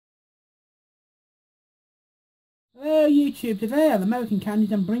YouTube, today on American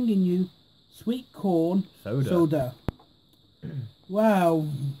Candies I'm bringing you sweet corn soda. Wow,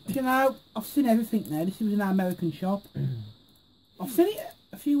 you know, I've seen everything now. This was in our American shop. I've seen it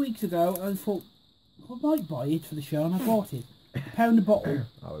a few weeks ago and I thought, I might buy it for the show, and I bought it. £1 a bottle.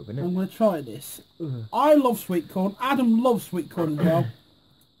 I'll open it. I'm going to try this. I love sweet corn. Adam loves sweet corn as well.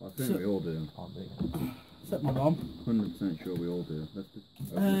 I think we all do. Except my mum. 100% sure we all do. Let's just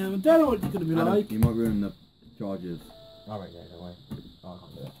I don't know what it's going to be Adam, like. you might ruin the charges. Alright, yeah, don't worry. I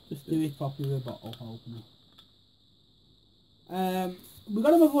can't do it. Just do it properly with a bottle. I'll open it. We've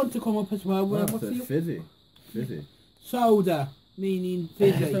got another one to come up as well. Oh, What's so the it's fizzy. Fizzy. soda, meaning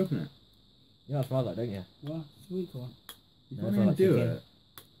Just fizzy. open it. You know, smell that, don't you? What? Sweet corn. You No, can't it's even like do chicken. it.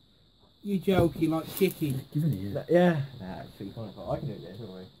 You joking like chicken. Give it here. Yeah. Nah, it's sweet corn. I can do it,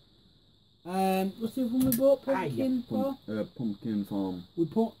 don't worry. What's the other one we bought? Pumpkin farm? Pumpkin farm. We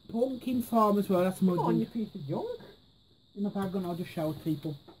put pumpkin farm as well. That's my Come on, you drink. piece of junk. In my bag, and I'll just show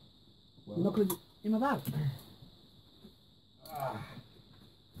people. Well. You're not gonna in my bag.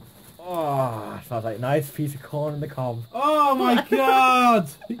 Oh, smells like a nice piece of corn in the cob. Oh my god!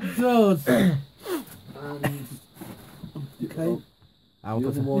 It does. And Okay. the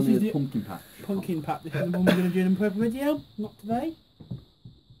other one This is is the- pumpkin patch. Pumpkin patch. This is the one we're gonna do in a purple video. Not today.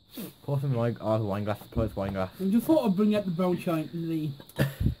 Pour some wine, wine glass, close wine glass. I just thought I'd bring out the brown shine in the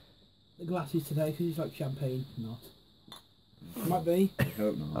glasses today because it's like champagne. Not. Might be. I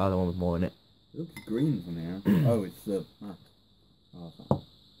hope not. Oh, the one with more in it. It looks green from here. Oh, it's the... Oh, it's not.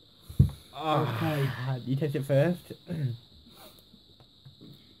 Oh, Okay. You taste it first.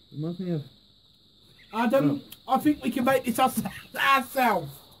 Reminds me of... Adam, I think we can make this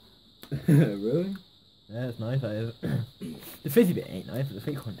ourselves. Really? Yeah, it's nice, that is. The fizzy bit ain't nice, but the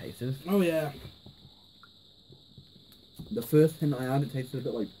sweet corn tastes. Oh yeah. The first hint I had, it tasted a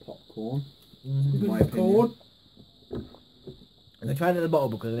bit like popcorn. Mm-hmm. In my Good opinion. corn. And they tried it in the bottle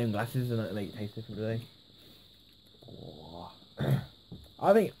because of them glasses and it make it taste different, do they? Oh.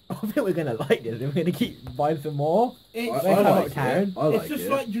 I think we're gonna like this. We're gonna keep buying some more. It's, I Like like Town. it. I like it's just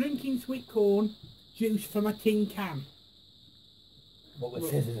it. like drinking sweet corn juice from a tin can. What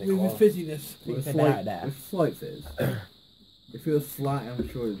With fizz is it with called? fizziness. You With said slight, that there. with slight fizz. If it was flat, I'm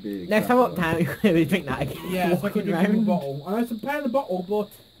sure it'd be... Next time exactly uptown, you're gonna drink that again. Yeah, it's like a Walking drink from a around. bottle. I know it's £1 a bottle, but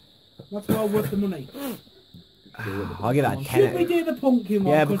that's well worth the money. I'll give that a 10. Should we do the pumpkin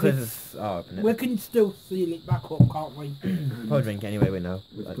one? Yeah, it's- because oh, open it. we can still seal it back up, can't we? Probably drink anyway. We know.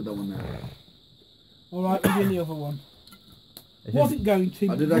 Let's put that one there. Alright, we'll do the other one. It's Wasn't going to,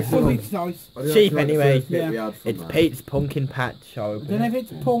 I did but actually it's nice. I did Cheap actually like the anyway. first bit Yeah. we had from It's that. Pete's pumpkin patch. I'll I open don't know if it.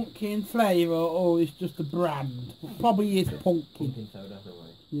 it's pumpkin flavour or it's just a brand. It probably is pumpkin. Pumpkin soda, don't worry.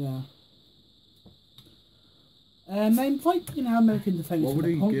 Yeah. Name's like, you know, American Defence. What would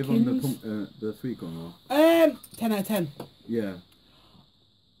the you give on the pumpkins. the sweet corn? Or? 10 out of 10. Yeah,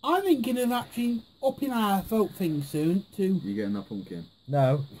 I'm thinking of actually upping our vote thing soon to... you getting that pumpkin?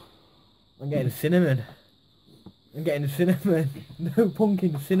 No, I'm getting cinnamon. I'm getting cinnamon. No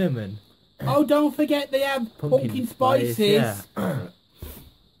pumpkin cinnamon. Oh, don't forget they have pumpkin spice, spices. yeah.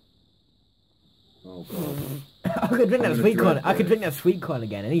 Oh god, I could drink that I'm sweet gonna corn. dread I could this. drink that sweet corn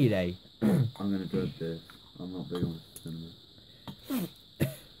again any day. I'm gonna dread this. I'm not big on cinnamon.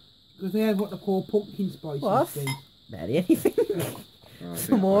 Because they have what they call pumpkin spices. What? see. Barely anything. I Some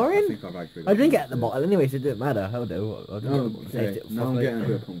think- more I in? think I've actually I drink it got at the this. bottle anyway, so it doesn't matter. I'll do. I'll No, taste okay. it Now I'm properly. getting a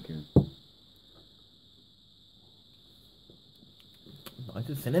bit of pumpkin. Oh, it's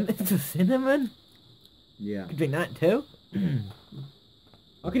just cinnamon. It's just cinnamon. Yeah. I could drink that too.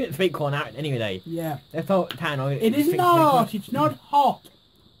 I could drink sweet corn out any day. Yeah. If I tan, I'll It is not. It's not hot.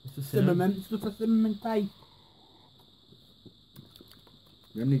 It's just cinnamon. Cinnamon. It's just a cinnamon taste.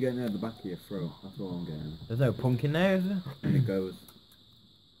 You're only getting it at the back of your throat. That's all I'm getting. There's no pumpkin there, is there? And it goes.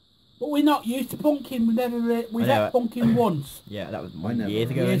 But we're not used to pumpkin. We never. We've I know had it. pumpkin once. Yeah, that was I never-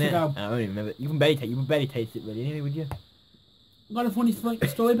 years ago, Years innit? ago. I don't even remember. You can barely taste it really, anyway, would you? I've got a funny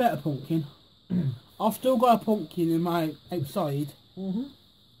story about a pumpkin. I've still got a pumpkin in my outside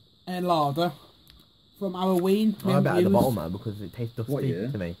larder from Halloween. I bet at the used. bottom man because it tastes dusty What year?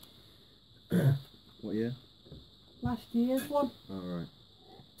 to me. What year? Last year's one. Alright.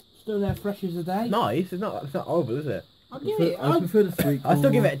 Still there fresh as a day. Nice, it's not horrible, is it? I'll give it. I prefer the sweet corn. I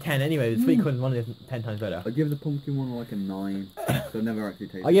still give one. it a 10 anyway. The sweet corn is one of the 10 times better. I give the pumpkin one like a 9. So I never actually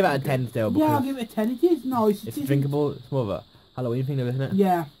tasted I'll give it a pumpkin. 10 still Yeah, I'll because give it a 10. It is nice. it's isn't- drinkable. It's more of a Halloween thing though, isn't it?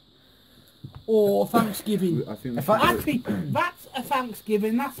 Yeah. Or Thanksgiving. I think If we I- should- Actually, that's a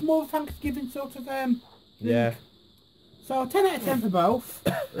Thanksgiving. That's more of a Thanksgiving sort of Yeah. So 10 out of 10 for both.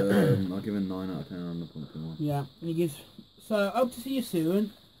 I'll give it a 9 out of 10 on the pumpkin one. Yeah. And he gives. So hope to see you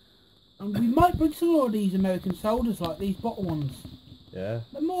soon. And we might bring some more of these American sodas, like these bottle ones. Yeah.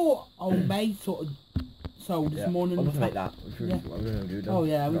 They're more homemade sort of sodas, Yeah. more than I the want to make fat- that. Which we, Yeah. what we're going to do. Oh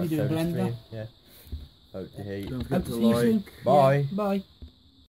yeah, we Nice can do a soda blender. stream. Yeah. Hope to hear you. Don't Hope forget to to see you soon. like. Bye. Yeah, bye.